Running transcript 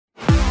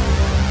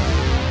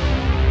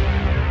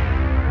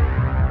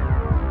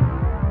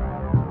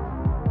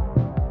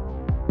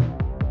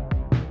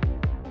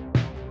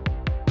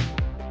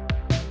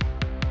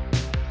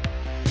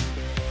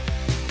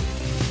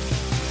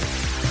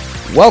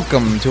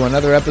Welcome to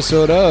another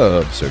episode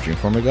of Searching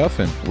for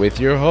MacGuffin with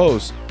your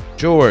host,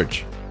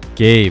 George.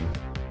 Gabe.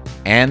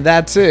 And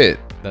that's it.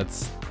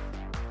 This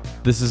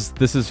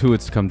is who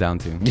it's come down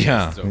to.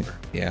 Yeah. It's over.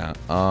 Yeah.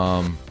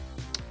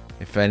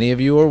 If any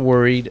of you are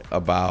worried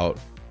about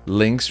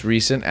Link's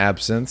recent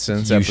absence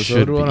since You episode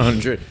should be.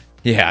 100,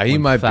 yeah, he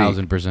might be.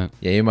 1000%.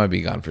 Yeah, he might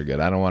be gone for good.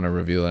 I don't want to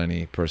reveal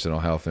any personal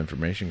health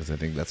information because I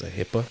think that's a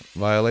HIPAA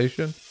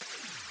violation.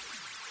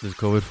 Does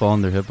COVID fall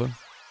under HIPAA?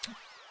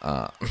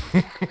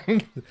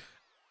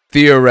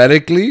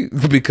 Theoretically,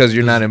 because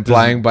you're not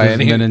implying by does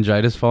any.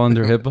 meningitis fall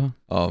under HIPAA?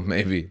 Oh,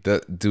 maybe.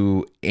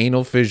 Do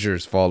anal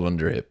fissures fall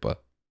under HIPAA?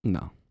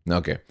 No.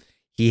 Okay.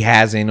 He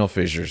has anal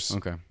fissures.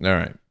 Okay. All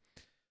right.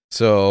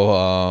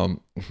 So,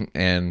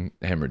 and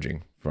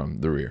hemorrhaging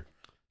from the rear.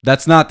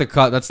 That's not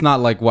that's not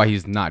like why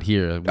he's not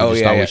here. We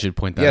just thought we should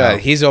point that out. Yeah,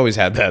 he's always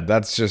had that.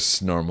 That's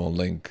just normal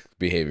Link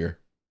behavior.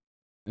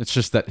 It's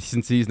just that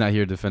since he's not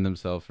here to defend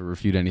himself or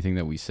refute anything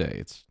that we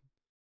say,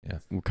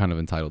 we're kind of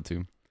entitled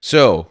to.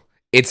 So,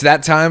 it's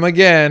that time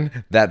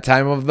again, that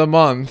time of the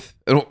month.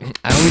 I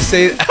always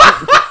say,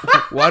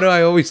 why do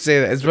I always say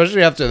that?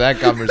 Especially after that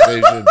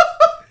conversation.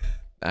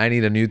 I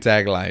need a new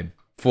tagline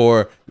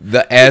for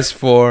the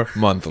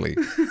S4Monthly.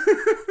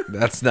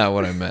 That's not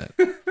what I meant.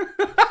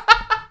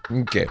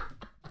 Okay.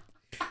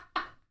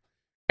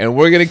 And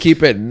we're going to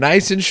keep it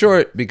nice and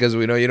short because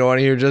we know you don't want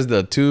to hear just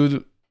the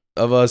two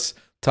of us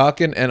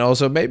talking. And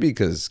also maybe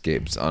because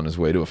Gabe's on his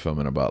way to a film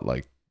in about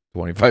like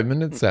 25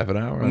 minutes, half an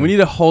hour. We need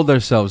to hold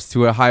ourselves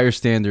to a higher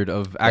standard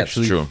of That's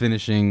actually true.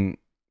 finishing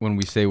when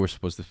we say we're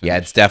supposed to finish. Yeah,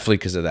 it's definitely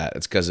because of that.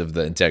 It's because of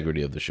the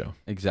integrity of the show.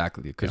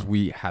 Exactly, because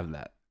we have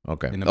that.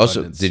 Okay. In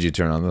Also, abundance. did you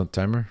turn on the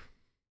timer?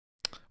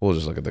 We'll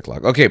just look at the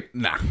clock. Okay,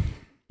 Nah.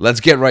 let's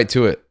get right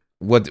to it.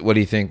 What do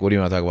you think? What do you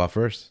want to talk about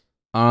first?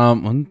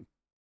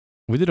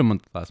 We did a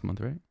month last month,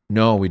 right?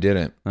 No, we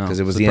didn't Oh,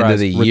 because it was the end of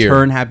the surprise. year.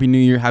 Return, Happy New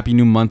Year, Happy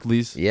New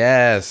Monthlies.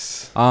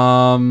 Yes.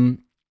 I've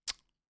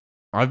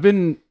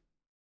been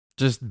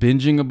just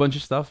binging a bunch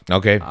of stuff.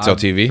 Okay, so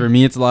TV. For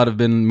me, it's a lot of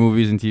been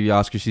movies and TV.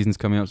 Oscar season's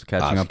coming up, so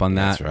catching up on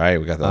that. That's right.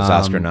 We got those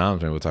Oscar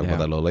noms. Maybe we'll talk about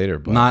that a little later.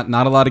 But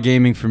Not a lot of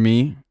gaming for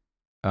me.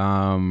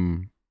 I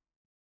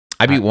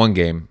beat one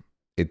game.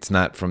 It's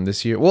not from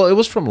this year. Well, it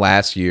was from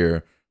last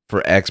year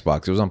for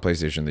Xbox. It was on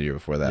PlayStation the year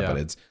before that, but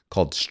it's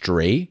called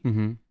Stray,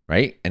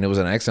 right? And it was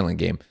an excellent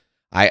game.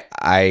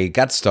 I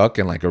got stuck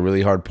in like a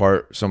really hard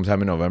part sometime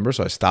in November,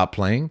 so I stopped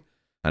playing.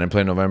 I didn't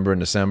play November and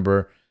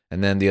December.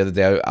 And then the other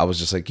day, I was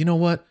just like, you know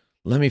what?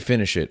 Let me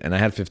finish it. And I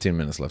had 15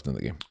 minutes left in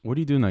the game. What do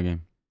you do in that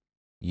game?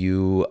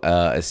 You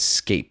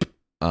escape.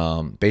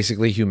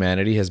 Basically,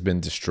 humanity has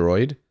been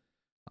destroyed.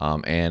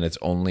 And it's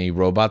only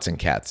robots and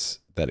cats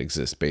that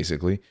exist,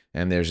 basically.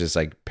 And there's this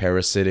like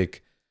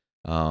parasitic,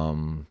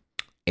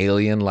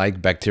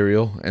 alien-like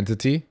bacterial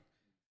entity.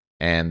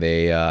 And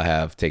they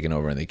have taken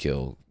over and they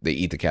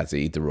eat the cats, they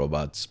eat the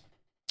robots.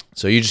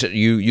 So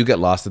you get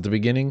lost at the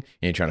beginning and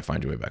you're trying to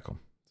find your way back home.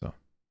 So,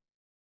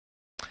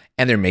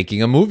 and they're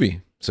making a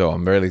movie. So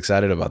I'm very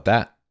excited about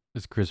that.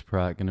 Is Chris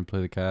Pratt going to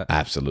play the cat?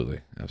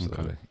 Absolutely.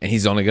 Okay. And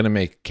he's only going to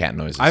make cat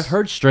noises. I've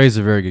heard Stray's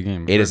a very good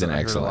game. It is an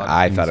excellent.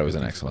 I thought it was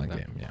an excellent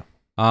game. Yeah.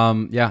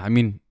 Yeah, I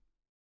mean,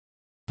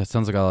 that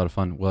sounds like a lot of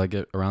fun. Will I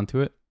get around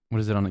to it?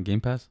 What is it on a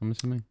Game Pass? I'm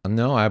assuming.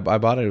 No, I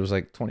bought it. It was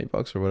like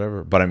 $20 or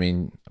whatever. But I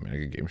mean, I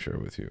could game share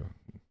it with you.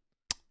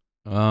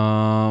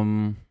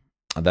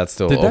 That's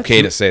still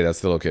okay to say. That's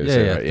still okay to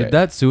say, right? Did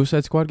that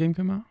Suicide Squad game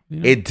come out?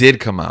 You know? It did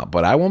come out,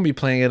 but I won't be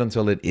playing it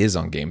until it is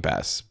on Game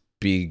Pass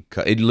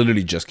because it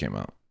literally just came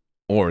out,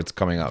 or it's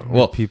coming out.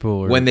 Well,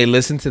 when they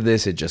listen to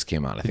this, it just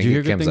came out. I think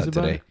it comes out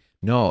today.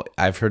 No,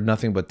 I've heard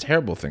nothing but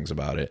terrible things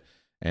about it,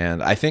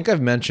 and I think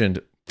I've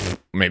mentioned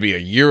maybe a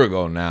year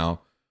ago now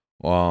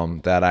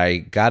that I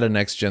got a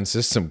next gen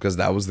system because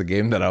that was the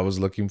game that I was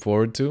looking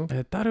forward to.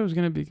 I thought it was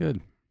gonna be good.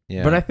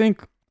 Yeah, but I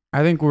think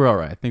we're all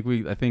right. I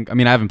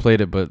mean, I haven't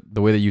played it, but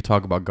the way that you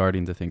talk about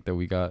Guardians, I think that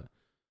we got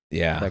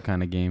that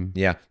kind of game.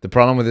 Yeah, the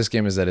problem with this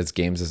game is that it's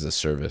games as a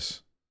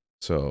service.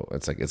 So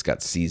it's like it's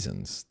got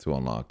seasons to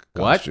unlock.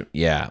 What?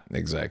 Yeah,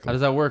 exactly. How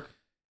does that work?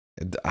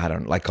 I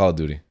don't like Call of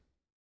Duty.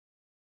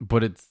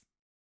 But it's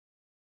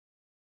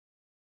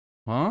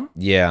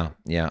Yeah.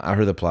 I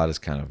heard the plot is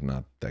kind of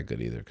not that good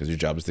either because your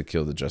job is to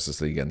kill the Justice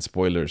League. And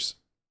spoilers,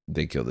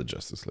 they kill the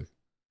Justice League,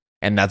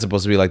 and that's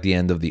supposed to be like the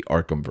end of the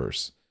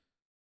Arkhamverse,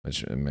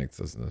 which doesn't make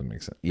sense.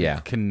 Yeah,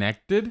 it's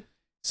connected.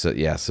 So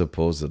yeah,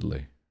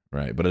 supposedly,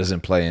 right? But it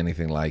doesn't play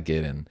anything like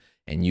it,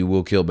 and you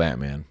will kill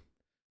Batman.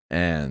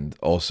 And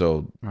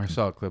also, I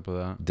saw a clip of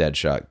that.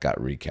 Deadshot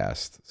got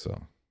recast, so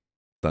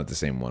it's not the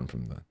same one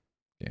from the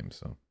game.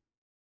 So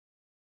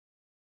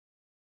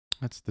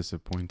that's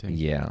disappointing.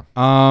 Yeah.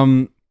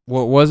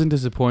 What wasn't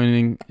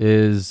disappointing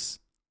is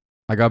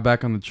I got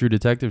back on the True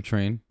Detective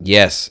train.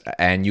 Yes,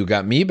 and you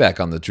got me back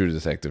on the True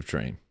Detective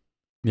train.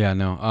 Yeah,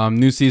 no.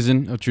 New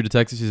season of True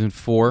Detective, season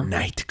 4.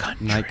 Night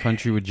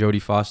Country with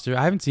Jodie Foster.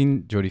 I haven't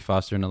seen Jodie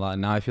Foster in a lot.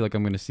 Now I feel like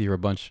I'm going to see her a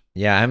bunch.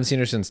 Yeah, I haven't seen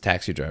her since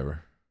Taxi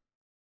Driver.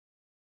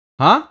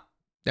 Huh?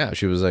 Yeah,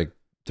 she was like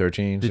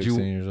 13, 16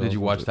 years old. Did you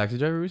watch Taxi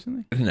Driver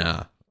recently?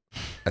 Nah.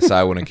 I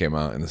saw it when it came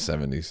out in the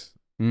 70s,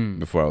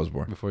 before I was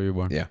born. Before you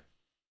were born. Yeah.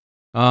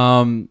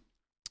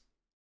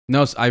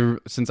 No,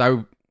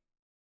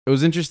 it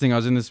was interesting. I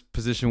was in this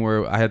position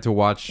where I wanted to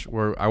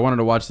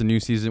watch the new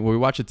season. Well, we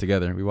watched it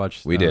together.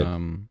 We did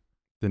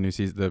the new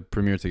season, the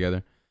premiere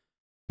together.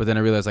 But then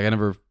I realized like I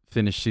never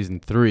finished season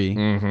 3.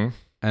 Mm-hmm.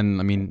 And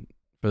I mean,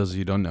 for those of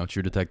you who don't know,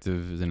 True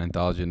Detective is an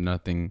anthology and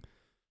nothing.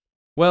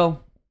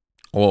 Well,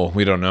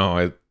 we don't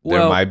know.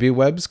 There might be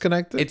webs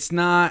connected. It's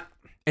not.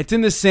 It's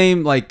in the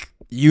same like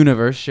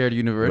universe, shared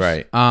universe.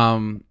 Right.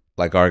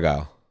 Like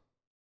Argyle.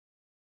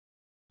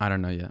 I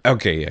don't know yet.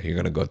 Okay, yeah, you're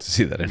gonna go to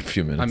see that in a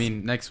few minutes. I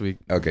mean, next week.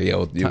 Okay,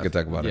 yeah, you can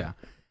talk about it. Yeah.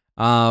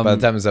 By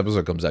the time this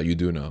episode comes out, you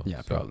do know.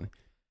 Yeah, probably.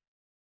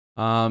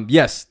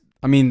 Yes,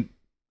 I mean,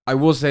 I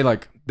will say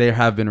like there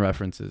have been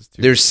references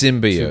to there's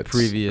symbiotes, to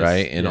previous,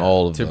 right? In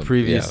all of to them.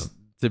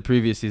 To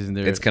previous season.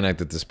 It's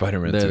connected to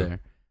Spider-Man too. There.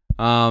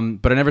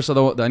 But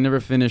I never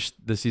finished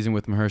the season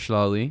with Mahershala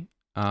Ali.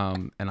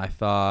 And I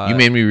thought you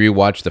made me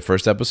rewatch the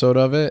first episode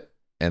of it.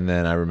 And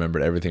then I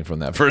remembered everything from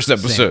that first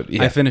episode.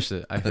 Yeah. I finished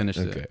it.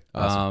 Okay,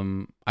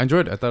 awesome. I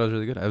enjoyed it. I thought it was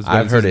really good.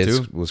 I've heard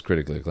it was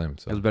critically acclaimed.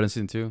 So. It was better than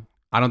season 2.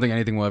 I don't think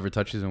anything will ever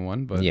touch season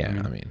 1. But yeah,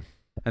 I mean.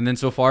 And then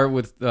so far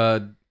with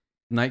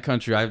Night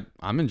Country,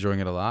 I'm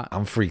enjoying it a lot.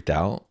 I'm freaked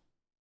out.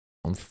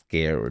 I'm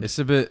scared. It's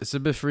a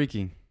bit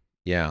freaky.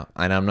 Yeah,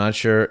 and I'm not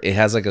sure. It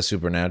has like a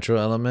supernatural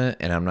element,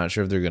 and I'm not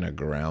sure if they're gonna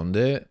ground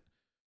it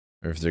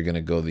or if they're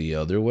gonna go the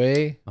other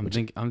way. I'm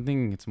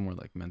thinking it's more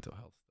like mental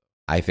health.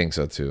 I think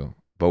so too.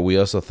 But we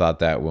also thought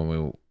that when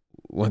we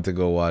went to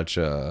go watch,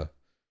 what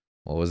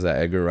was that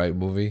Edgar Wright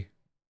movie?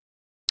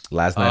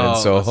 Last Night in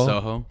Soho.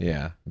 Soho.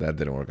 Yeah, that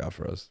didn't work out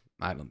for us.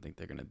 I don't think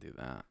they're gonna do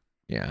that.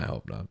 Yeah, I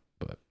hope not.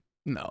 But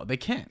no, they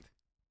can't.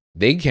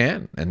 They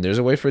can, and there's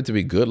a way for it to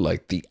be good,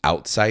 like The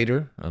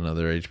Outsider,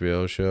 another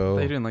HBO show.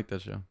 They didn't like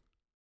that show.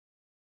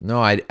 No,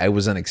 I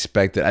was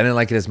unexpected. I didn't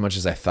like it as much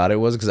as I thought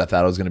it was because I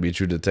thought it was going to be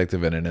True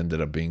Detective, and it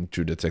ended up being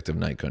True Detective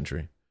Night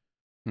Country.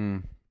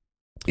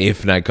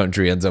 If Night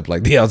Country ends up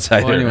like The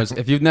Outsider. Well, anyways,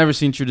 if you've never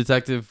seen True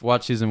Detective,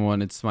 watch season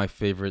 1. It's my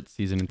favorite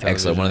season in television.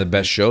 Excellent. One of the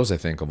best shows, I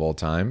think, of all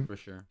time. For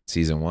sure.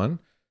 Season 1.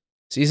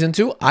 Season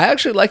 2, I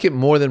actually like it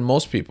more than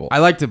most people. I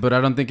liked it, but I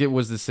don't think it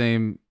was the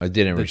same. I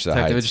didn't reach the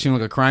heights. It just seemed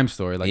like a crime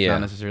story, like not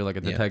necessarily like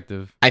a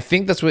detective. I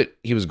think that's what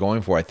he was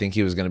going for. I think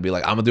he was going to be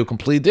like, I'm going to do a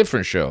completely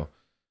different show.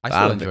 I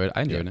still enjoyed it.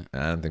 I enjoyed it.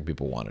 I don't think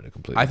people wanted a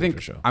completely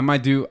different show. I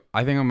might do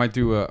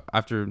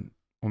after,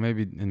 well,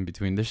 maybe in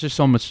between. There's just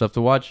so much stuff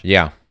to watch.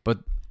 Yeah. But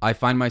I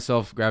find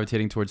myself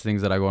gravitating towards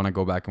things that I want to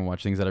go back and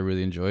watch, things that I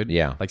really enjoyed.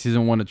 Yeah. Like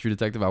season 1 of True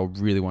Detective, I've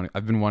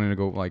been wanting to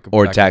go like.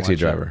 Or Taxi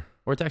Driver.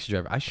 Or Taxi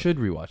Driver. I should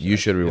rewatch it. You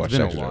should rewatch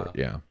Taxi Driver.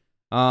 Yeah.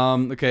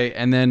 Okay,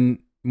 and then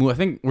I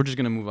think we're just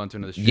gonna move on to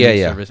another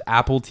streaming service,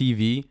 Apple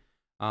TV.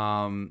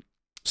 Some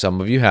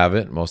of you have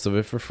it, most of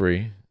it for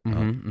free. I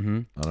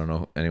don't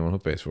know anyone who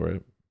pays for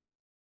it.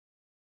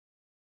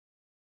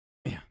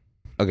 Yeah.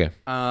 Okay.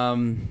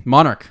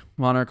 Monarch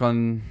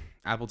on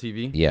Apple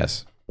TV.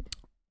 Yes.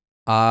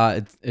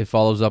 It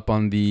follows up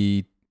on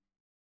the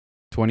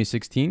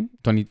 2014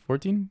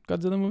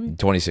 Godzilla movie.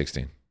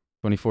 2016.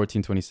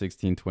 2014,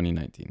 2016,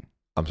 2019.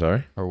 I'm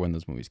sorry? Or when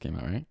those movies came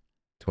out, right?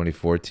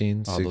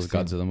 2014, all 16? those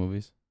Godzilla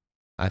movies.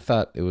 I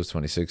thought it was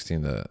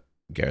 2016, the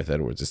Gareth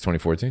Edwards. It's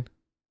 2014?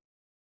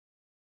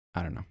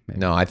 I don't know. Maybe.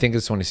 No, I think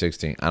it's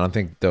 2016. I don't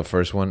think the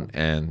first one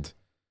and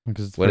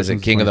what is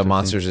it? King of the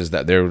Monsters is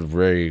that they're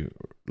very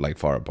like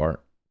far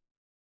apart.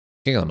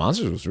 King of the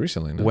Monsters was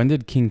recently. No? When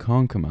did King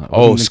Kong come out?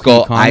 Oh,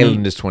 Skull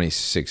Island is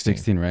 2016.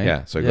 16, right?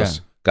 Yeah, so it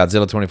goes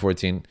Godzilla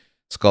 2014,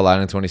 Skull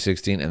Island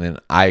 2016, and then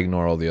I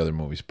ignore all the other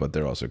movies, but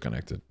they're also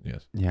connected.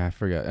 Yes. Yeah, I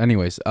forgot.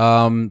 Anyways,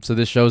 so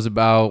this show's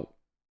about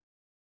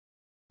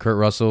Kurt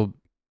Russell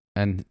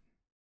and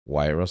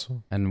Wyatt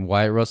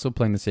Russell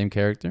playing the same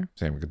character,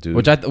 same dude,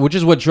 which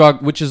is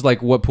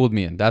what pulled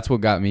me in. That's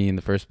what got me in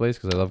the first place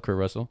because I love Kurt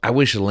Russell. I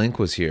wish Link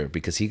was here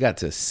because he got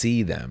to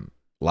see them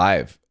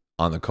live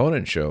on the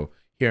Conan show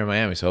here in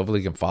Miami, so hopefully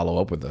he can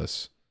follow up with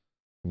us,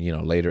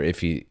 later if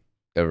he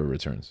ever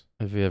returns,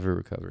 if he ever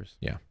recovers.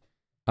 Yeah.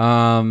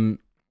 I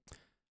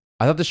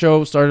thought the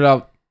show started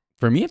out.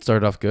 For me, it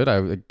started off good.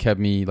 It kept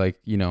me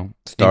started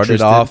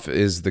interested. Off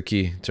is the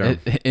key term.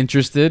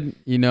 Interested,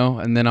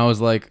 and then I was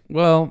like,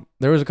 well,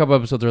 there was a couple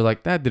episodes where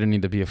like that didn't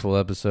need to be a full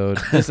episode.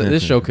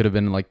 This show could have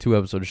been like 2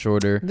 episodes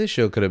shorter. This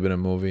show could have been a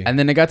movie. And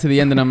then it got to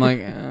the end, and I'm like,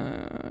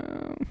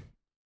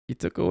 you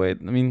took away. I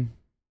mean,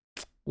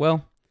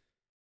 well,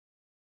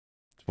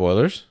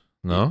 spoilers.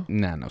 No?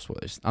 Nah, no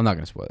spoilers. I'm not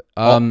going to spoil it.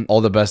 All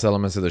the best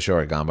elements of the show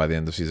are gone by the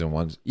end of season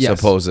 1,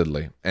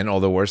 supposedly. And all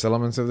the worst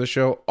elements of the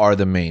show are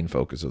the main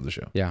focus of the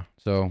show. Yeah,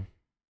 so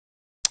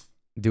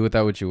do with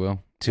that what you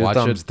will. 2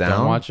 thumbs down.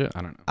 Don't watch it.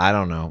 I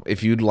don't know.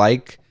 If you'd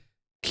like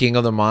King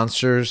of the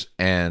Monsters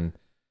and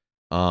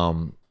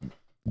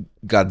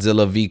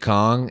Godzilla v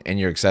Kong and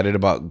you're excited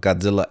about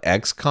Godzilla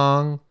X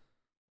Kong,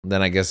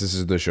 then I guess this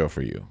is the show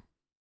for you.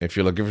 If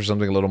you're looking for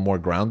something a little more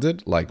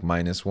grounded, like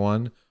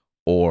 -1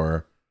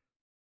 or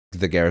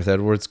the Gareth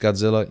Edwards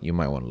Godzilla, you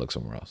might want to look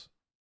somewhere else.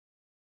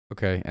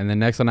 Okay, and then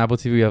next on Apple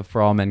TV we have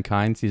For All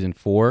Mankind season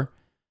 4.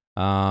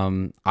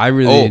 I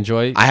really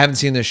enjoy. I haven't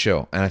seen this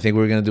show, and I think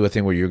we're gonna do a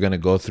thing where you're gonna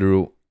go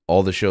through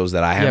all the shows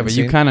that I haven't seen.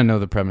 Yeah, but you kind of know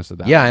the premise of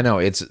that. Yeah, I know.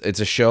 It's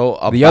a show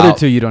about the other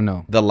two you don't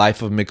know. The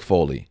life of Mick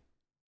Foley,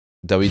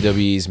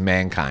 WWE's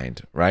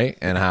Mankind, right?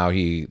 And how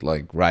he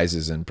like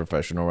rises in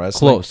professional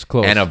wrestling.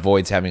 Close. And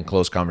avoids having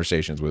close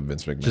conversations with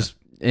Vince McMahon.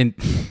 It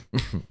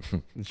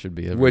should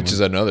be everyone. Which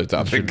is another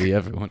topic. It should be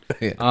everyone.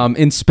 Yeah.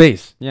 In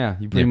space. Yeah,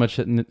 you pretty much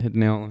hit the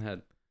nail on the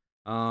head.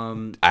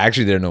 I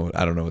actually didn't know.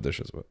 I don't know what this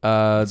show's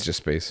about. It's just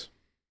space.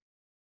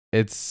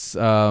 It's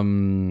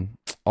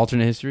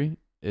alternate history.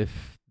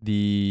 If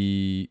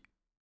the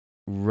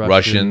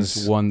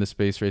Russians won the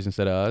space race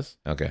instead of us.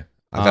 Okay.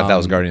 I thought that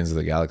was Guardians of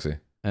the Galaxy.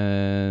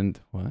 And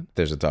what?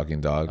 There's a talking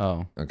dog.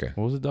 Oh. Okay.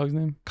 What was the dog's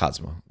name?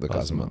 Cosmo. The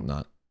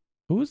Cosmonaut.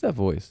 Who was that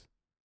voice?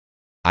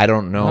 I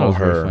don't know that was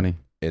her. Really funny.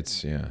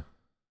 It's, yeah.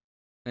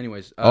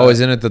 Anyways.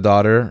 Isn't it the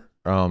daughter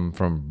from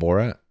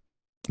Borat?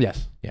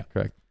 Yes. Yeah.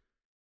 Correct.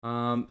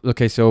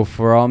 Okay, so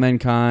For All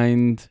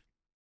Mankind,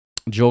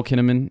 Joel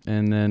Kinnaman,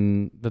 and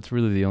then that's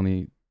really the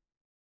only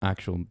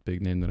actual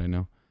big name that I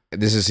know.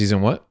 This is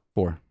season what?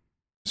 4.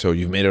 So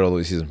you've made it all the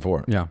way to season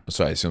 4. Yeah.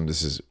 So I assume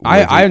this is.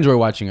 I enjoy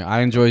watching it.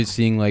 I enjoy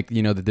seeing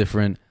the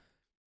different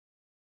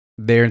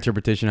their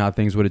interpretation how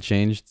things would have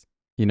changed.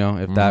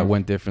 If that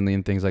went differently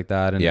and things like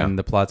that. And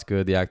the plot's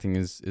good. The acting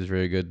is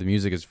very good. The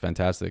music is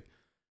fantastic.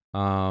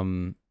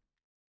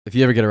 If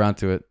you ever get around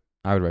to it,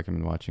 I would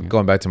recommend watching it.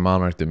 Going back to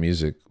Monarch, the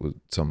music with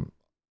some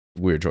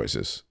weird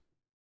choices.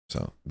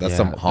 So that's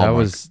the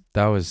hallmark.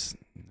 That was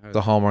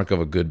the hallmark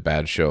of a good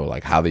bad show,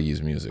 like how they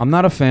use music. I'm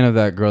not a fan of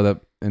that girl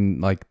that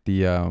in like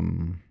the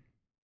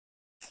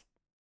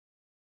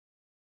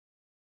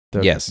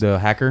the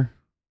hacker.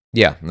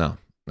 Yeah, no.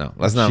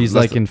 Let's not. She's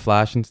like in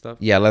Flash and stuff.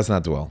 Yeah, let's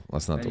not dwell.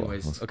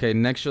 Okay,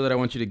 next show that I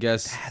want you to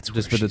guess.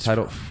 Just for the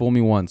title, Fool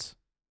Me Once.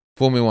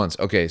 Fool Me Once.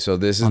 Okay, so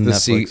this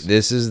is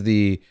this is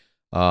the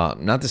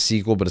not the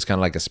sequel, but it's kind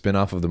of like a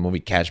spin-off of the movie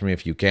Catch Me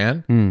If You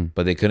Can.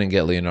 But they couldn't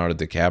get Leonardo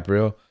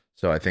DiCaprio,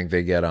 so I think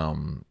they get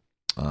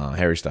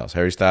Harry Styles.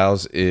 Harry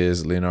Styles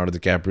is Leonardo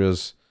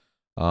DiCaprio's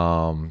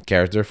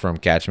character from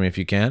Catch Me If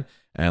You Can,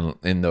 and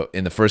in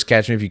the first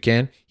Catch Me If You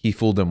Can, he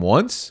fooled him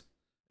once,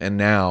 and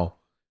now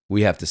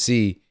we have to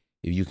see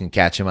if you can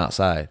catch him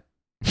outside,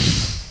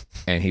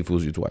 and he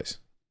fools you twice.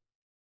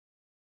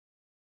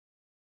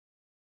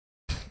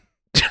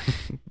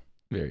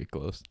 Very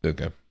close.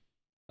 Okay.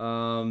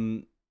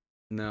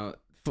 Now,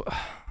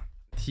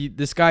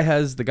 the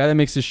guy that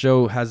makes this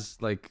show has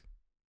like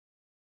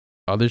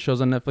other shows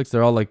on Netflix.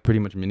 They're all like pretty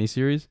much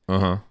miniseries.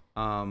 Not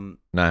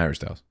Harry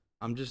Styles.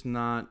 I'm just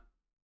not.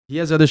 He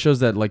has other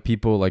shows that like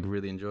people like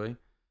really enjoy,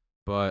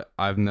 but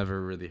I've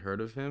never really heard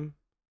of him.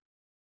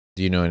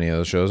 Do you know any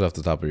other shows off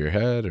the top of your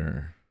head,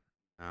 or?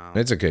 No.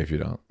 It's okay if you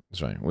don't. It's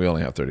fine. We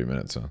only have 30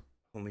 minutes, so.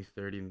 Only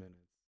 30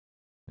 minutes.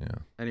 Yeah.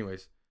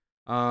 Anyways,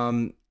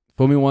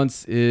 Fool Me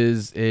Once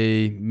is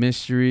a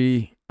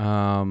mystery.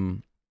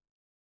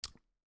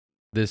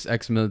 This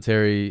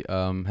ex-military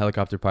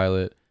helicopter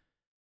pilot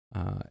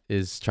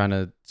is trying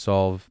to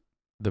solve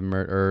the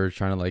murder, or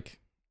trying to like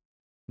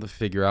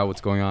figure out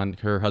what's going on.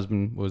 Her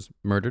husband was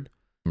murdered.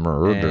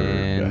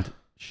 And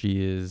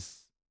she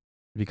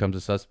becomes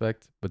a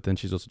suspect, but then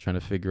she's also trying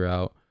to figure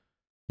out,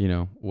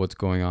 what's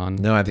going on.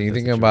 No, I think you're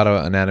thinking about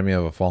Anatomy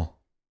of a Fall.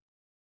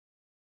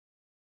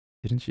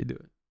 Didn't she do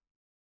it?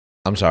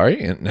 I'm sorry?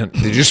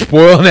 Did you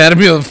spoil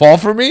Anatomy of the Fall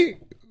for me?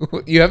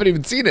 You haven't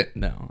even seen it.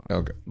 No.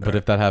 Okay. But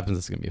if that happens,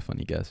 it's going to be a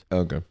funny guess.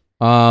 Okay.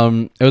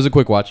 It was a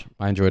quick watch.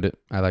 I enjoyed it.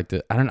 I liked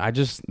it.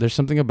 There's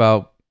something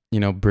about,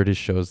 British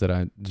shows that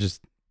I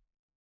just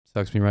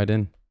sucks me right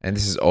in. And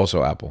this is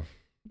also Apple.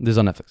 This is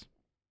on Netflix.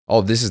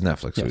 Oh, this is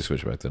Netflix. Yes. So we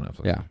switch back to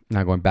Netflix. Yeah.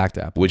 Now going back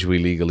to Apple. Which we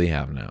legally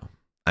have now.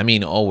 I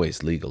mean,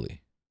 always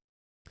legally.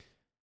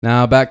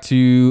 Now back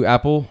to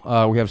Apple.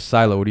 We have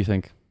Silo. What do you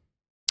think?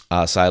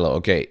 Silo.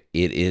 Okay.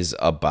 It is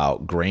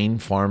about grain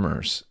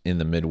farmers in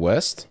the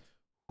Midwest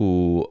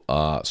who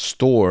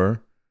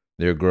store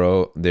their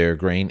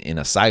grain in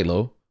a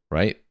silo,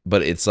 right?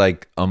 But it's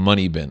like a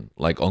money bin,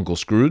 like Uncle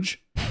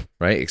Scrooge,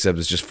 right? Except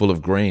it's just full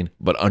of grain.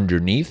 But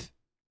underneath,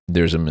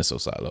 there's a missile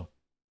silo.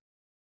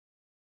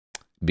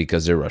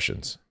 Because they're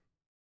Russians.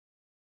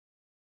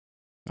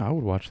 I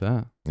would watch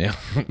that. Yeah.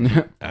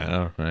 I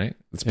know, right?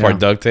 It's part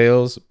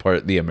DuckTales,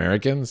 part The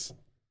Americans.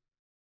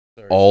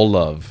 All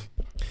love.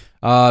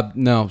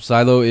 No,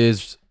 Silo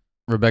is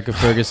Rebecca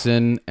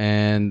Ferguson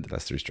and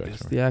that's 3 strikes.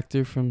 What's the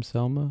actor from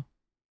Selma?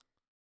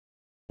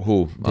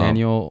 Who?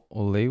 Daniel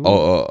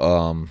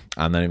Olewu?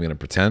 I'm not even gonna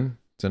pretend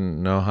to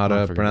know how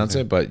to pronounce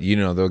it, but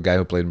the guy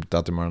who played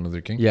Dr. Martin Luther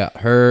King. Yeah,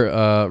 her,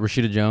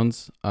 Rashida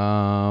Jones.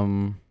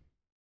 I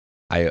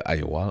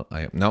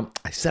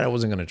said I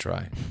wasn't gonna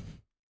try.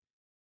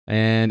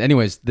 And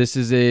anyways, this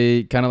is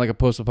a kind of like a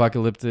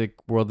post-apocalyptic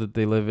world that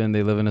they live in.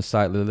 They live in a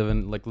silo. They live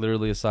in like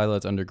literally a silo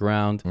that's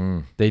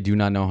underground. They do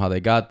not know how they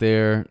got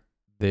there.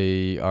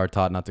 They are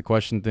taught not to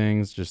question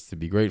things, just to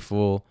be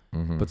grateful.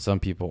 But some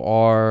people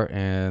are,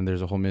 and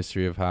there's a whole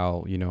mystery of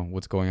how,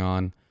 what's going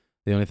on.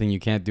 The only thing you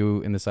can't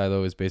do in the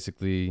silo is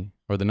basically,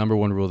 or the number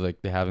one rule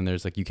that they have in there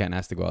is like you can't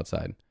ask to go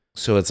outside.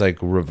 So it's like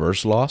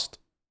reverse Lost,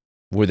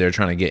 where they're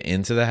trying to get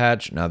into the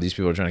hatch. Now these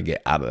people are trying to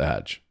get out of the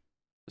hatch.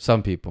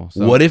 Some people.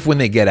 What if when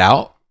they get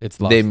out, it's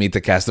Lost. They meet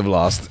the cast of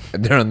Lost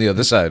and they're on the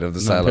other side of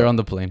the silo? They're on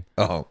the plane.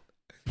 Oh,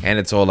 and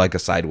it's all like a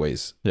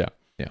sideways. Yeah.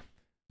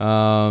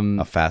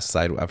 A fast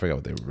side. I forgot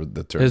what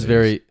the term. It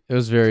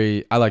was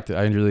very. I liked it.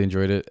 I really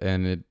enjoyed it,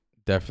 and it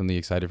definitely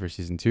excited for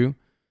season 2.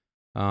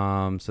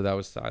 So that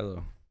was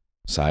Silo.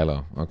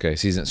 Silo. Okay,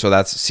 so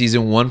that's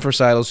season 1 for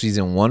Silo,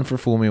 season 1 for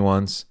Fool Me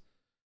Once,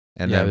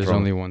 and then there's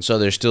only one. So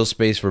there's still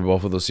space for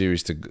both of those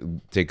series to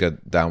take a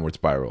downward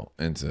spiral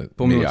into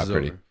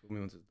mediocrity.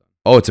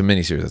 Oh, it's a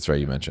miniseries. That's right.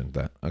 You mentioned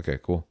that. Okay,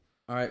 cool.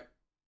 All right,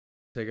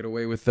 take it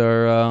away with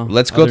our.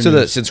 Let's go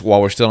to since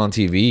while we're still on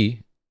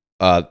TV.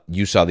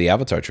 You saw the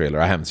Avatar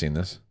trailer. I haven't seen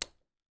this.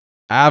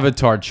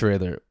 Avatar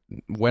trailer.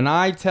 When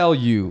I tell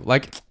you,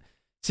 like,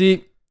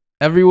 see,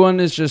 everyone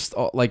is just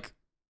like,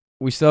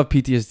 we still have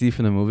PTSD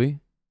from the movie.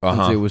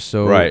 It was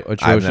so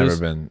atrocious. I've never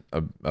been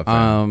a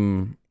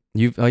fan.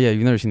 You've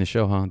never seen the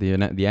show, huh?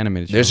 The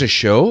animated show. There's a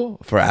show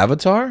for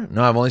Avatar?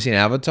 No, I've only seen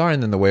Avatar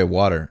and then The Way of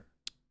Water.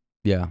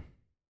 Yeah.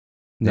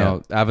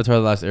 No, yeah. Avatar: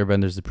 The Last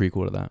Airbender is the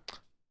prequel to that.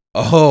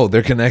 Oh,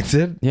 they're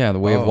connected? Yeah, The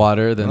Way of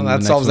Water. Then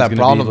that solves that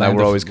problem that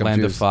we're always confused.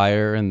 Land of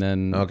Fire, and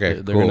then they're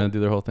going to do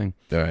their whole thing.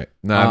 All right.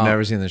 No, I've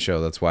never seen the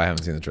show. That's why I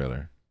haven't seen the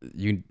trailer.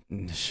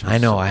 I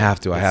know. I have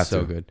to. It's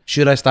so good.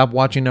 Should I stop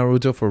watching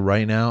Naruto for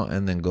right now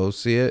and then go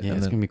see it? Yeah,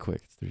 it's going to be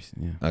quick.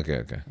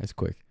 Okay. It's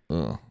quick.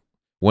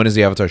 When does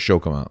the Avatar show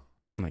come out?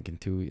 Like in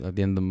 2 weeks, at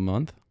the end of the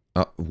month.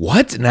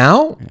 What?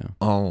 Now? Yeah.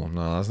 Oh,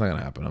 no, that's not going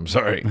to happen. I'm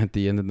sorry. At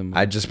the end of the month.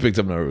 I just picked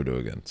up Naruto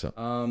again. So,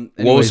 anyways,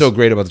 what was so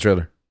great about the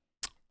trailer?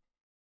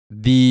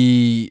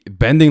 The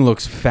bending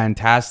looks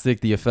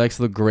fantastic. The effects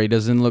look great.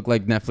 Doesn't look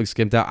like Netflix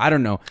skipped out. I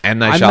don't know. And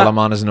Night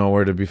Shyamalan is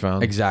nowhere to be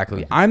found.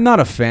 Exactly. I'm not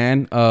a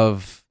fan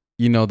of,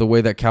 the way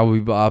that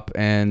Cowboy Bebop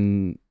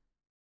and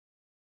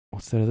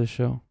what's that other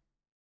show?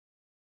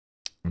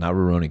 Not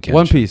Rurouni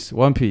Kenshin.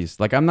 One Piece.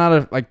 Like, I'm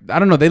not I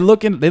don't know. They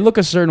look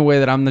a certain way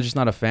that I'm just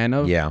not a fan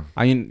of. Yeah.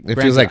 I mean,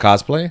 it feels like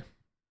cosplay.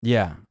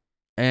 Yeah.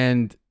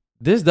 And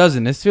this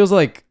doesn't. This feels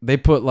like they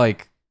put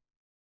like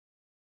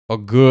a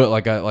good,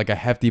 like a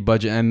hefty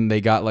budget, and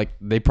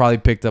they probably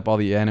picked up all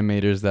the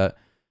animators that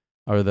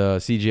are the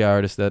CGI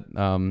artists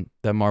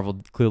that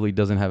Marvel clearly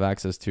doesn't have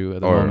access to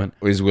at the moment.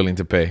 Or is willing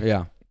to pay.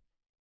 Yeah.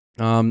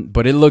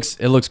 But it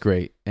looks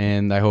great,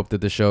 and I hope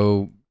that the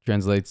show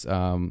translates.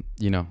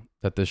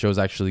 That the show's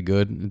actually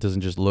good. It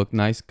doesn't just look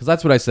nice, because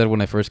that's what I said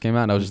when I first came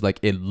out. And I was just like,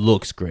 it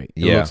looks great.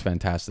 It looks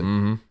fantastic.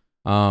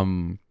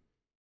 Mm-hmm.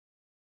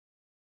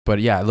 But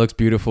yeah, it looks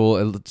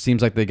beautiful. It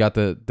seems like they got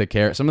the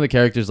some of the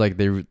characters, like,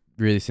 they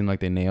really seem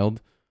like they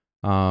nailed.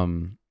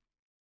 So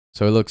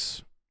it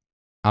looks.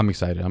 I'm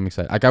excited.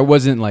 Like, I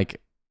wasn't like,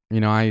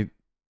 and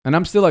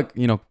I'm still like,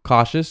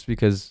 cautious,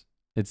 because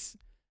it's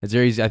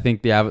very easy. I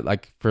think they have it,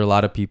 like, for a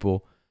lot of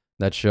people,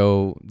 that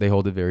show, they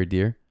hold it very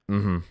dear.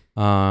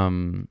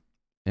 Mm-hmm.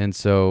 And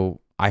so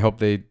I hope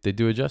they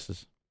do it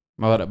justice.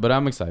 But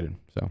I'm excited.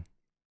 So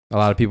a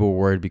lot of people were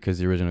worried because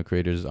the original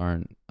creators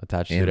aren't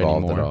attached to it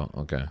anymore. At all.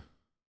 Okay.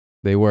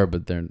 They were,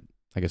 but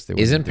I guess they.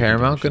 Isn't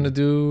Paramount going to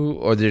do,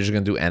 or they're just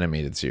going to do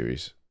animated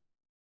series?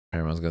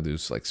 Paramount's going to do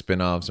like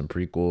spin-offs and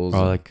prequels.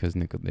 Oh, like because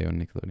they own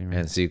Nickelodeon, right?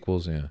 And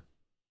sequels, yeah.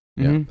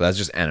 Mm-hmm. Yeah, but that's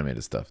just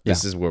animated stuff.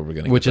 This is where we're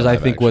going to. Which is, I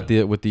think, what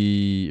the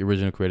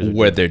original creators are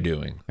what they're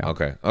doing. Yeah.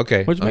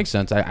 Okay. Which makes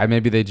sense.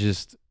 Maybe they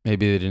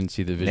didn't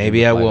see the vision.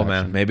 Maybe I will,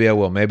 man. Maybe I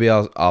will. Maybe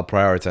I'll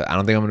prioritize. I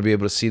don't think I'm going to be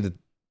able to see the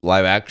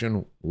live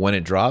action when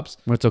it drops.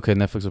 Well, it's okay.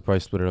 Netflix will probably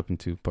split it up in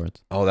 2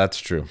 parts. Oh, that's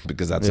true,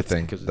 because that's the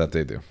thing that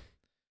they do.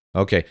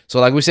 Okay, so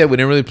like we said, we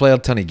didn't really play a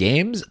ton of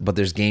games, but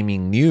there's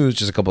gaming news.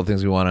 Just a couple of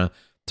things we want to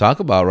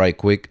talk about right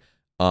quick.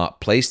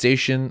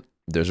 PlayStation.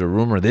 There's a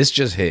rumor. This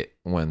just hit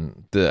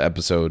when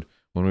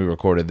we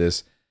recorded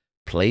this.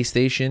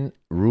 PlayStation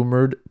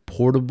rumored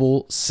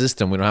portable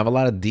system. We don't have a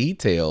lot of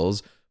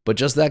details, but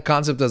just that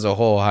concept as a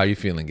whole. How are you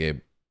feeling,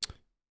 Gabe?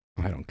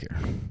 I don't care.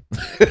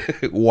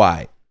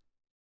 Why?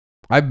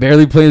 I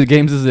barely play the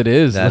games as it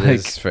is. That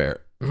is fair.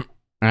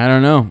 I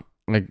don't know.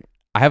 Like,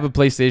 I have a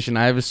PlayStation.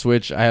 I have a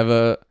Switch. I have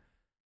an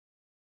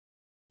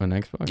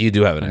Xbox. You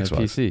do have an Xbox.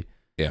 A PC.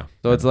 Yeah.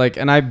 So it's like,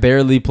 and I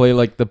barely play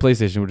like the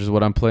PlayStation, which is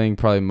what I'm playing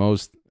probably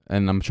most.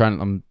 And I'm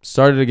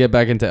starting to get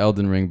back into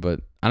Elden Ring,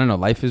 but I don't know.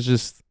 Life is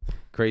just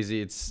crazy.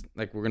 It's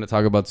like we're gonna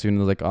talk about soon.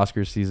 Like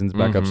Oscar season's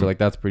back up, so like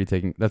that's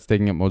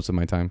taking up most of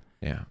my time.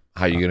 Yeah.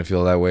 How are you gonna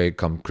feel that way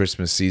come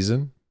Christmas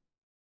season?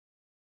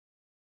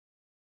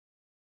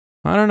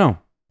 I don't know.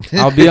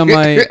 I'll be on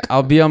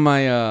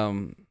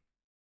one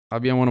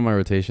of my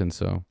rotations.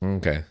 So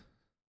okay.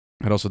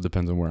 It also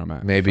depends on where I'm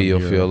at. Maybe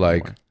you'll feel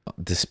like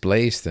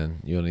displaced,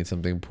 and you'll need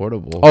something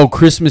portable. Oh,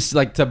 Christmas,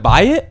 like to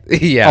buy it?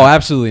 Yeah. Oh,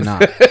 absolutely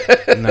not.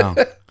 No.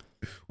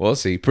 We'll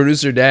see.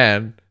 Producer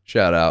Dan,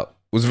 shout out,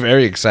 was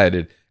very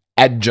excited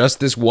at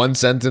just this one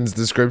sentence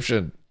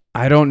description.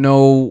 I don't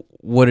know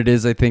what it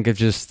is. I think I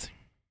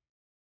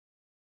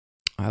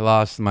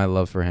lost my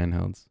love for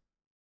handhelds.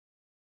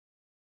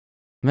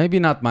 Maybe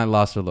not my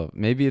loss or love.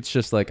 Maybe it's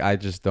just like I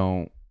just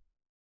don't.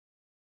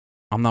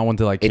 I'm not one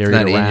to like carry It's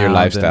not it around in your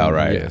lifestyle,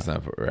 right? Yeah. It's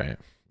not right.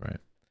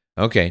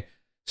 Okay.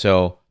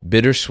 So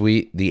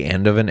bittersweet, the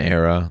end of an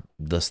era,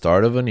 the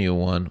start of a new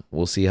one.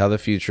 We'll see how the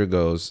future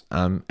goes.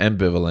 I'm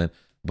ambivalent,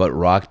 but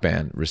Rock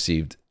Band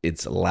received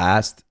its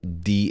last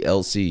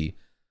DLC.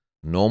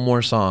 No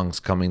more songs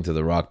coming to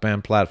the Rock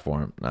Band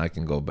platform. I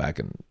can go back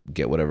and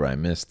get whatever I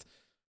missed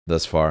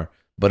thus far.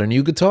 But a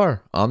new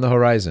guitar on the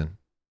horizon.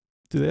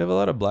 Do they have a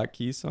lot of Black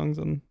Keys songs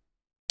on?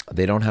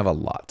 They don't have a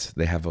lot.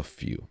 They have a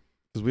few.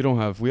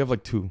 Because we have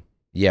like 2.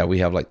 Yeah, we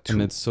have like 2.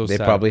 And it's so They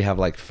sad. probably have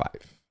like 5.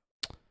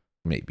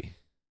 Maybe.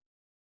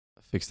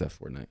 Fix that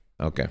Fortnite.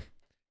 Okay.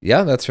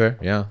 Yeah, that's fair.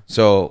 Yeah.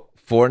 So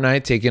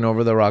Fortnite taking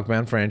over the Rock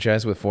Band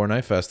franchise with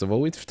Fortnite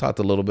Festival. We've talked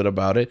a little bit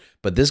about it,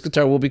 but this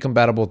guitar will be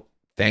compatible,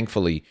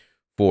 thankfully,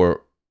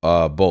 for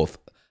both.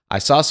 I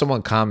saw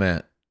someone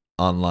comment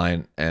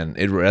online and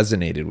it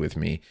resonated with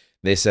me.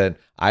 They said,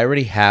 I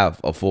already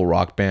have a full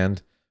Rock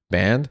Band,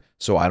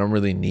 so I don't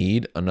really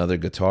need another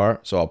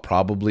guitar, so I'll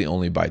probably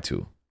only buy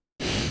 2.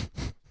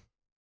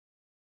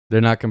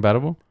 They're not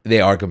compatible?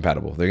 They are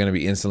compatible. They're going to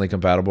be instantly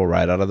compatible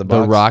right out of the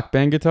box. The Rock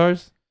Band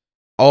guitars?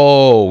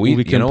 Oh, will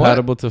be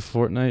compatible to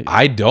Fortnite?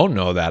 I don't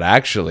know that,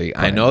 actually.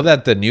 Right. I know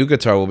that the new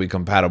guitar will be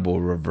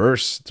compatible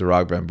reverse to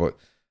Rock Band, but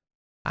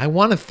I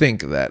want to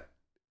think that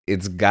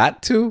it's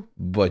got to,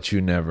 but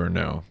you never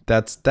know.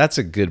 That's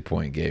a good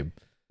point, Gabe.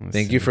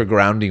 Thank you for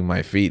grounding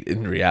my feet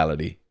in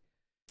reality.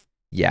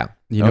 Yeah.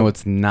 You know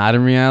what's not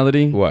in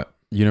reality? What?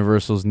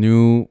 Universal's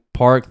new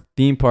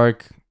theme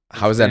park.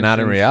 How is that not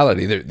in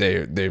reality?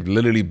 They're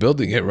literally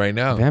building it right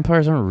now.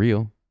 Vampires aren't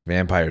real.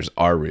 Vampires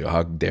are real.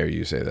 How dare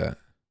you say that?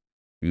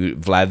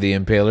 Vlad the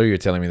Impaler, you're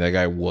telling me that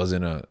guy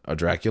wasn't a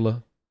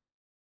Dracula?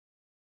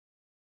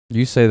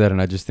 You say that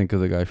and I just think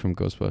of the guy from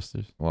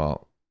Ghostbusters.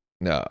 Well,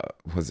 no,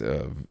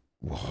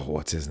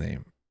 what's his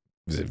name?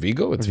 Is it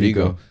Vigo? It's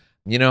Vigo.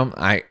 You know,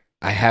 I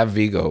have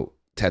Vigo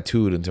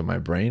tattooed into my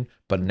brain,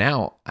 but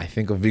now I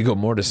think of Viggo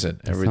Mortensen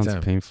every time.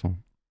 Sounds painful.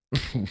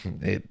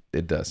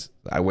 It does.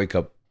 I wake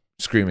up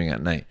screaming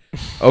at night.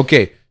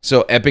 Okay,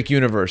 so Epic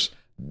Universe,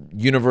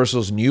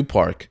 Universal's new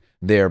park,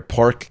 their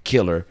park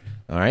killer.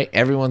 All right,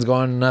 everyone's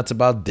going nuts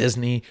about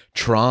Disney,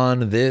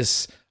 Tron,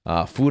 this,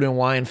 Food and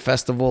Wine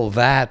Festival,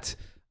 that,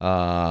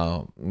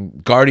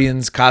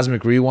 Guardians,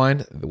 Cosmic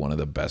Rewind, one of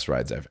the best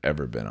rides I've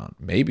ever been on.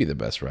 Maybe the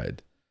best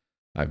ride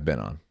I've been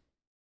on.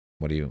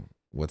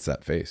 What's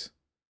that face?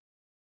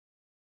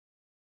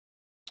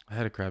 I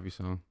had a crappy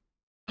song.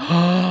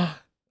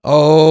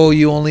 Oh,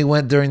 you only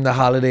went during the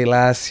holiday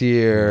last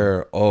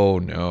year. Oh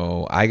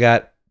no. I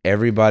got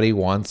Everybody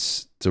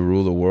Wants to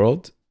Rule the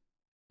World,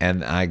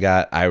 and I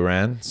got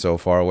Iran, So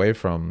Far Away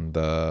from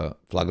the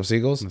Flock of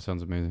Seagulls. That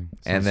sounds amazing.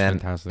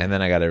 Fantastic. And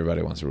then I got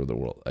Everybody Wants to Rule the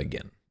World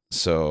again.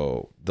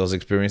 So those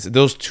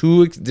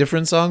 2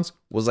 different songs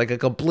was like a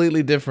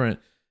completely different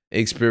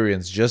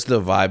experience. Just the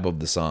vibe of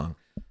the song.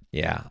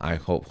 Yeah, I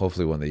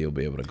hopefully one day you'll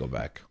be able to go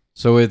back.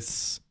 So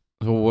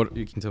what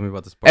you can tell me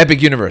about this part?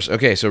 Epic Universe.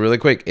 Okay, so really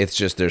quick, it's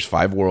just there's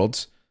 5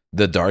 worlds.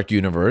 The Dark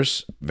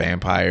Universe,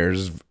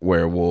 vampires,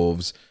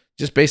 werewolves,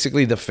 just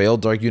basically the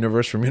failed Dark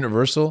Universe from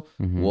Universal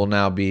will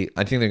now be,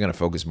 I think they're going to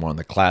focus more on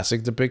the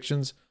classic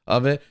depictions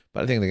of it,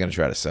 but I think they're going to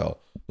try to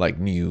sell like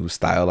new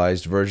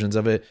stylized versions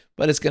of it,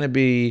 but it's going to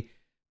be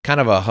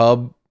kind of a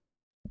hub.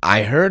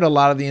 I heard a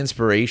lot of the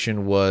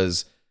inspiration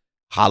was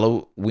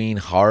Halloween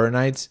Horror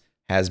Nights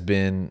has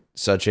been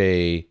such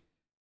a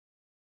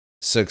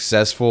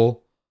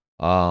successful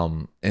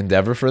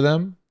endeavor for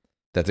them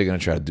that they're going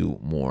to try to do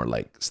more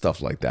like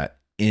stuff like that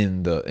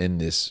in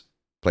this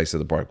place of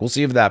the park. We'll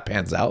see if that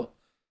pans out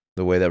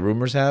the way that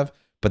rumors have,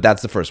 but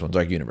that's the first one,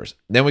 Dark Universe.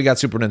 Then we got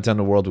Super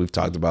Nintendo World. We've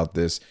talked about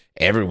this.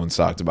 Everyone's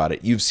talked about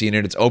it. You've seen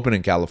it. It's open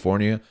in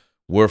California.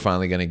 We're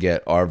finally going to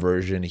get our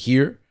version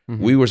here.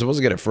 We were supposed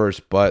to get it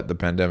first, but the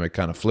pandemic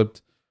kind of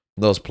flipped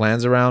those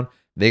plans around.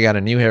 They got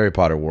a new Harry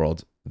Potter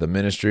world, the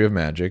Ministry of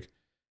Magic.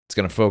 It's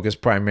going to focus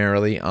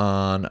primarily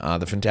on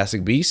the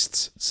Fantastic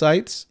Beasts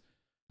sites.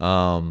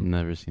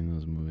 Never seen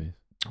those movies.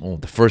 Oh,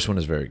 the first one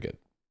is very good.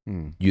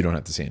 You don't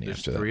have to see any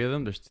after that. There's 3 of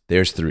them?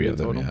 There's 3 of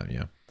them,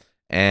 yeah.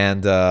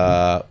 And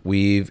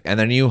and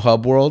the new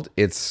hub world,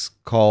 it's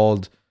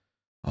called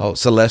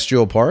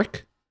Celestial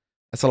Park.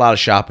 That's a lot of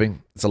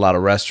shopping. It's a lot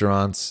of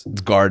restaurants.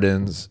 It's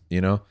gardens,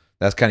 you know.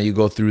 That's kind of, you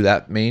go through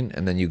that main,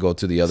 and then you go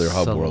to the other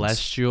hub worlds.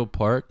 Celestial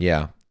Park?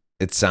 Yeah.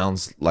 It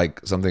sounds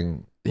like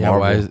something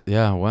Marvel.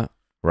 Yeah, what?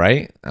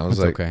 Right? I was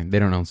like, okay. They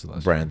don't own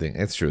Celestial. Branding.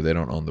 It's true. They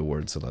don't own the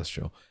word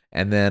Celestial.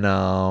 And then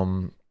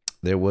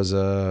there was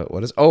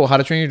How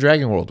to Train Your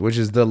Dragon World, which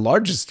is the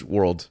largest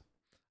world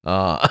in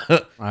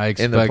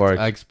the park.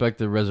 I expect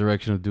the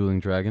resurrection of dueling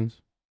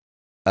dragons.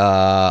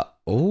 That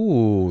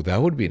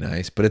would be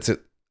nice. But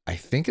I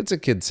think it's a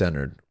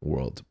kid-centered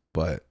world,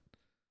 but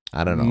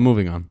I don't know.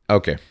 Moving on.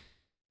 Okay.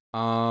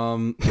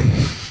 I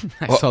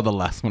saw the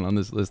last one on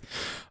this list.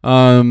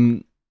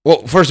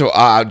 Well, first of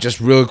all,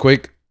 just real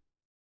quick,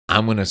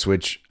 I'm gonna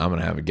switch. I'm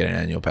gonna get an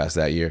annual pass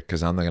that year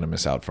because I'm not gonna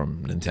miss out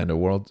from Nintendo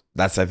World.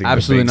 That's, I think,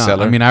 absolutely the big not.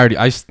 seller. I mean,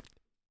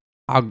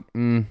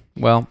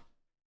 Well,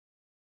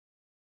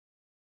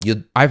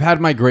 I've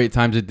had my great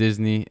times at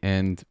Disney,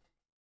 and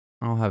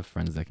I'll have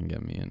friends that can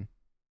get me in.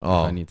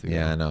 Oh, I need to go.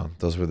 I know.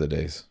 Those were the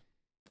days.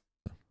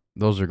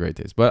 Those are great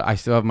days. But I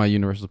still have my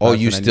Universal Pass. Oh,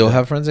 you still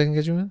have friends that can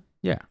get you in?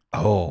 Yeah.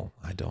 Oh,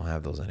 I don't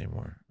have those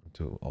anymore. I'm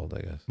too old,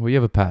 I guess. Well, you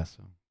have a pass.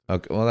 So.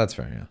 Okay, well, that's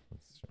fair, yeah.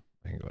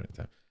 I can go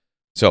anytime.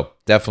 So,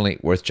 definitely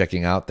worth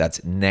checking out.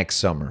 That's next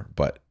summer,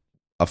 but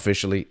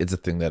officially, it's a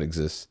thing that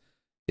exists.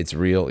 It's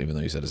real, even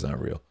though you said it's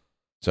not real.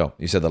 So,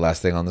 you said the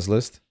last thing on this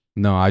list?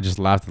 No, I just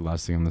laughed at the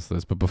last thing on this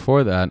list. But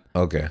before that,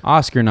 okay,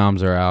 Oscar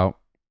noms are out.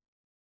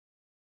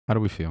 How do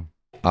we feel?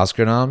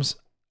 Oscar noms?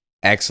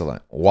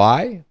 Excellent.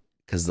 Why?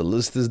 Because the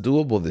list is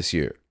doable this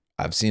year.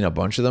 I've seen a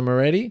bunch of them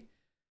already.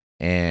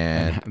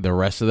 And the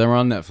rest of them are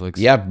on Netflix.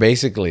 Yeah,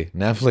 basically.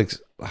 Netflix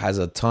has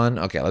a ton.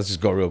 Okay, let's just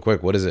go real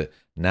quick. What is it?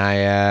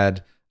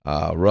 Naiad,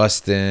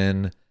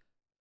 Rustin.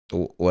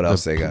 What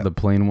else they got? The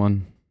plain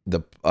one.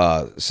 The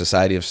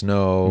Society of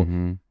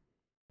Snow.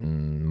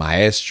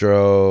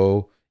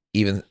 Maestro.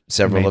 Even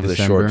several of the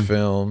short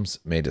films.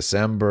 May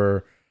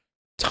December.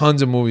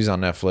 Tons of movies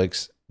on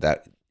Netflix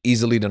that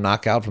easily to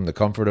knock out from the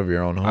comfort of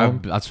your own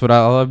home. That's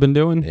all I've been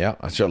doing. Yeah,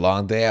 after a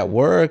long day at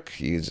work,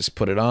 you just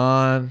put it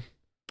on.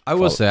 I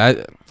will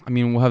say, I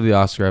mean, we'll have the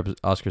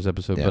Oscars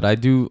episode, but I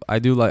do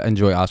like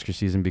enjoy Oscar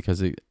season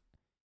because it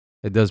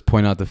does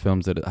point out the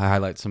films that I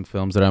highlight some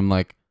films that I'm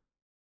like,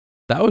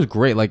 that was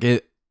great. Like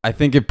I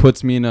think it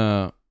puts me in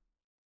a,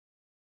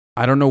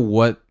 I don't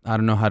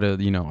know how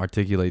to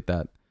articulate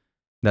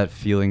that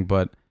feeling,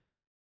 but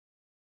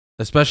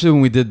especially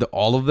when we did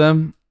all of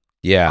them.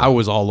 Yeah, I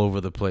was all over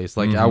the place.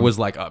 Like I was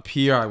like up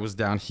here, I was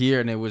down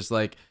here, and it was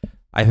like,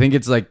 I think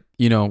it's like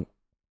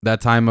that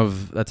time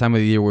of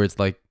the year where it's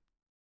like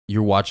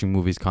you're watching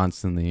movies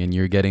constantly and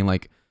you're getting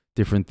like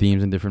different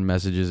themes and different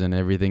messages, and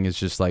everything is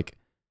just like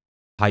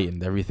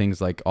heightened.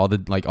 Everything's like all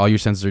your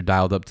senses are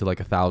dialed up to like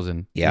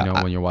 1,000.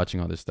 Yeah, when you're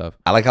watching all this stuff.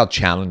 I like how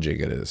challenging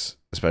it is,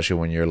 especially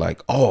when you're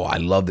like, oh, I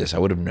love this. I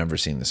would have never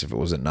seen this if it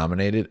wasn't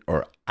nominated,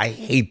 or I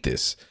hate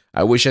this.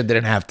 I wish I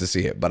didn't have to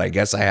see it, but I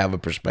guess I have a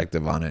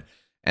perspective on it.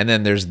 And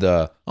then there's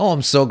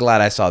I'm so glad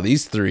I saw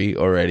these 3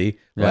 already.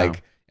 Yeah.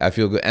 Like, I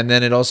feel good. And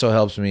then it also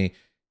helps me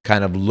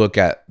kind of look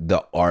at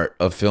the art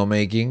of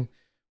filmmaking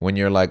when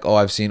you're like, oh,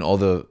 I've seen all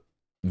the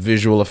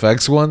visual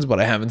effects ones,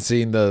 but I haven't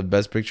seen the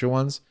best picture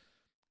ones.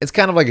 It's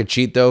kind of like a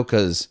cheat, though,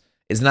 because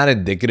it's not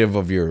indicative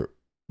of your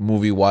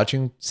movie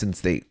watching since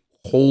they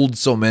hold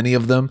so many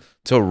of them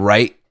to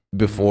right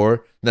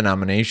before the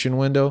nomination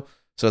window.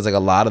 So it's like a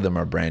lot of them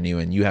are brand new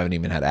and you haven't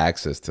even had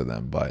access to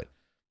them, but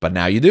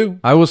now you do.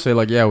 I will say,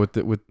 like, yeah, with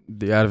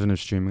the advent of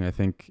streaming, I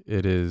think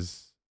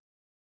it's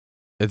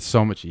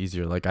so much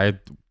easier. Like, I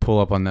pull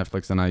up on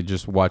Netflix and I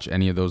just watch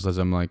any of those as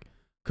I'm like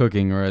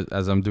cooking or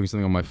as I'm doing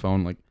something on my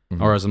phone, like,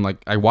 or as I'm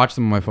like, I watch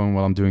them on my phone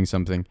while I'm doing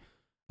something.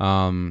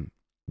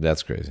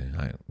 That's crazy.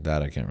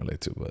 I can't relate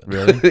to, but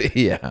really,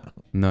 yeah.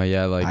 No,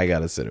 yeah, like I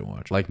gotta sit and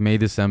watch. Like May,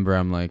 December,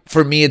 I'm like,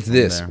 for me, it's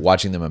this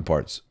watching them in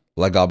parts.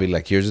 Like I'll be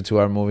like, here's a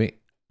 2-hour movie.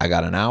 I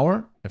got an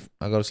hour. If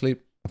I go to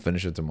sleep, I'll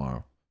finish it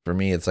tomorrow. For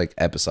me, it's like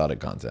episodic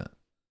content.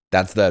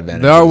 That's the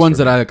advantage. There are ones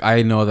that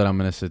I know that I'm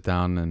gonna sit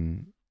down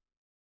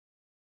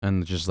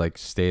and just like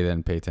stay there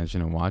and pay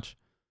attention and watch.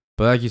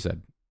 But like you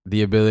said,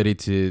 the ability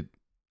to,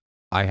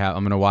 I'm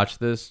gonna watch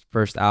this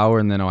first hour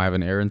and then I'll have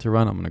an errand to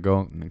run. I'm gonna go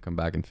and then come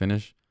back and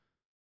finish.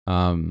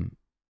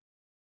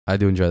 I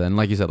do enjoy that, and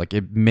like you said, like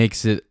it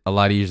makes it a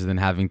lot easier than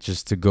having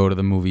just to go to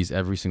the movies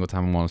every single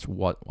time I want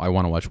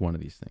to watch one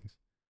of these things,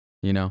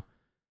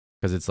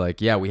 because it's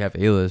like, yeah, we have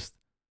A-list,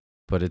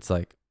 but it's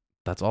like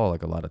that's all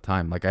like a lot of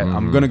time. Like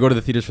I'm gonna go to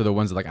the theaters for the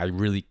ones that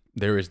like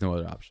there is no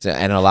other option.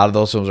 And a lot of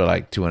those films are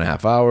like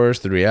 2.5 hours,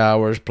 3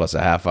 hours plus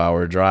a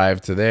half-hour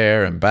drive to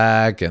there and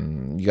back,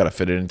 and you got to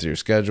fit it into your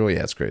schedule.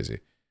 Yeah, it's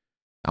crazy.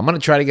 I'm gonna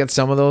try to get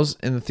some of those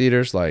in the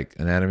theaters, like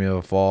Anatomy of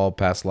a Fall,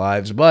 Past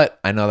Lives, but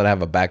I know that I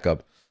have a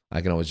backup.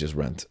 I can always just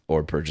rent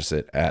or purchase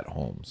it at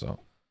home. So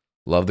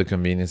love the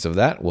convenience of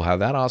that. We'll have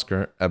that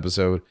Oscar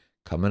episode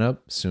coming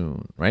up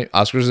soon, right?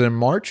 Oscars are in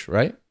March,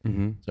 right?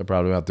 Mm-hmm. So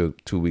probably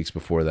about 2 weeks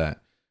before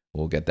that,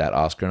 we'll get that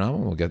Oscar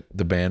nom. We'll get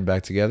the band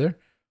back together.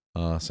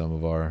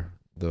 Some of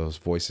those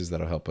voices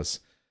that'll help us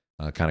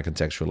kind of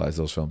contextualize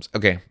those films.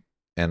 Okay.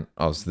 And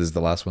so this is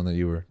the last one that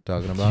you were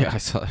talking about? Yeah, I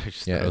saw it. I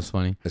just thought it was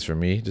funny. It's for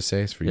me to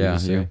say? It's for you to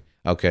say? Yeah.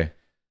 Okay.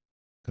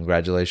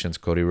 Congratulations,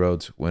 Cody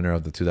Rhodes, winner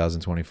of the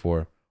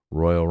 2024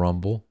 Royal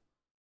Rumble.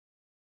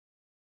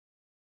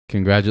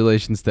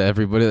 Congratulations to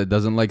everybody that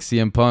doesn't like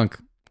CM Punk.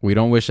 We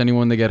don't wish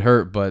anyone to get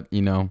hurt, but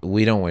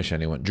we don't wish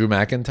anyone. Drew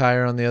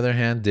McIntyre, on the other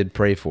hand, did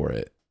pray for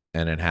it,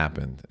 and it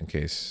happened, in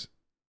case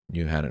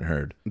you hadn't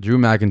heard. Drew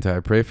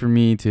McIntyre, pray for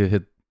me to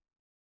hit,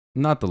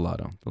 not the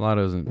lotto. The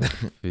lotto isn't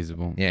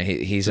feasible. Yeah,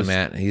 he's just a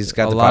man. He's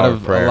got the power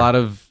of prayer. A lot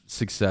of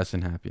success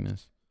and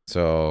happiness.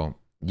 So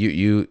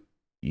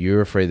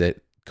you're afraid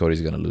that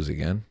Cody's going to lose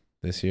again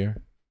this year?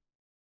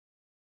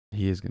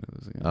 He is going to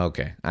lose again.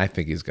 Okay. I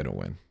think he's going to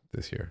win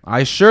this year.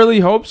 I surely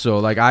hope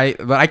so. But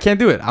I can't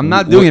do it. I'm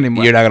not doing it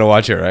anymore. You're not going to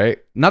watch it, right?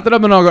 Not that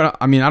I'm going to.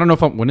 I mean, I don't know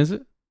when is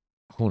it?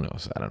 Who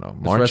knows? I don't know.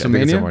 March. I think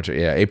it's in March.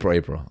 Yeah,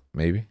 April,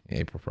 maybe.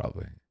 April,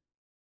 probably.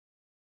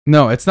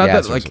 No, it's not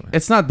that. Like,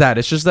 it's not that.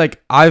 It's just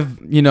like I've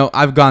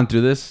gone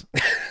through this,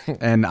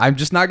 and I'm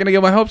just not gonna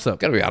get my hopes up.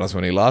 Gotta be honest.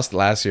 When he lost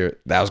last year,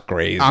 that was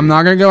crazy. I'm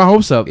not gonna get my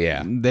hopes up.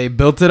 Yeah, they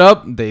built it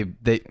up. They.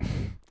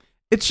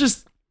 It's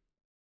just.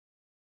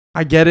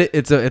 I get it.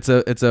 It's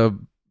a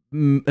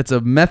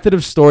method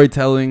of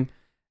storytelling,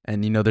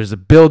 and there's a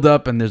build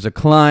up and there's a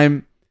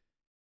climb.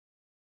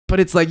 But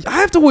it's like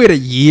I have to wait a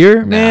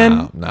year,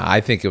 man. No,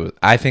 I think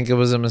it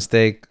was a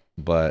mistake,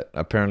 but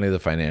apparently the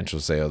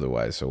financials say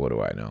otherwise. So what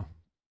do I know?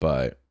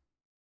 But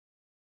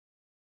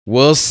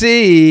we'll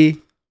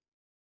see.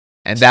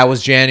 And that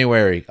was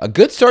January. A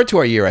good start to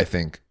our year, I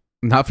think.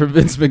 Not for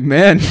Vince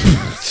McMahon.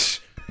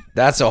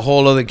 That's a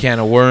whole other can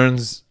of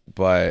worms.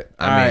 But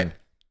I mean,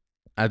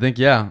 I think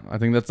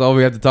that's all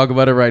we have to talk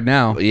about it right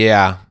now.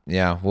 Yeah.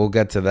 We'll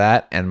get to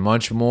that and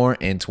much more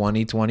in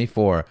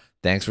 2024.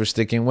 Thanks for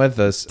sticking with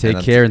us. Take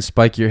care and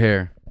spike your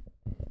hair.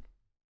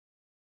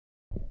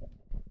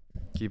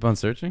 Keep on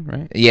searching,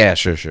 right? Yeah,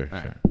 sure.